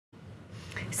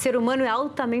ser humano é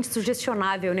altamente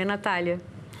sugestionável, né, Natália?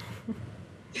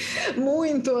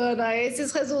 Muito, Ana.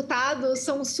 Esses resultados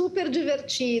são super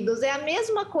divertidos. É a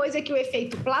mesma coisa que o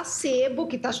efeito placebo,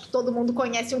 que acho que todo mundo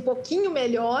conhece um pouquinho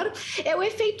melhor. É o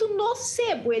efeito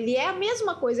nocebo. Ele é a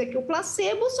mesma coisa que o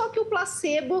placebo, só que o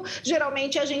placebo,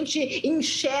 geralmente a gente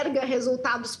enxerga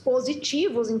resultados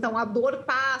positivos. Então, a dor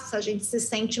passa, a gente se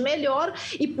sente melhor.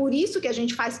 E por isso que a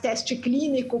gente faz teste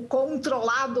clínico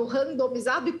controlado,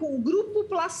 randomizado e com grupo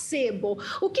placebo.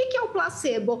 O que é o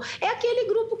placebo? É aquele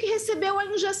grupo que recebeu a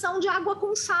injeção de água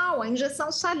com sal, a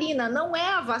injeção salina. Não é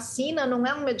a vacina, não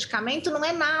é um medicamento, não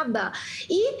é nada.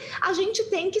 E a gente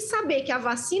tem que saber que a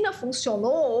vacina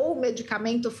funcionou ou o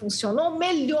medicamento funcionou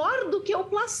melhor do que o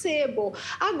placebo.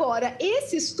 Agora,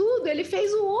 esse estudo, ele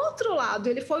fez o outro lado,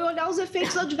 ele foi olhar os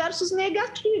efeitos adversos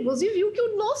negativos e viu que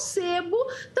o nocebo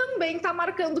também está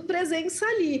marcando presença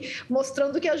ali,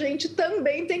 mostrando que a gente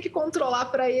também tem que controlar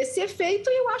para esse efeito,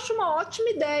 e eu acho uma ótima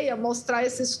ideia mostrar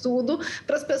esse estudo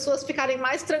para as pessoas ficarem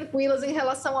mais tranquilas em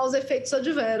relação aos efeitos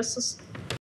adversos.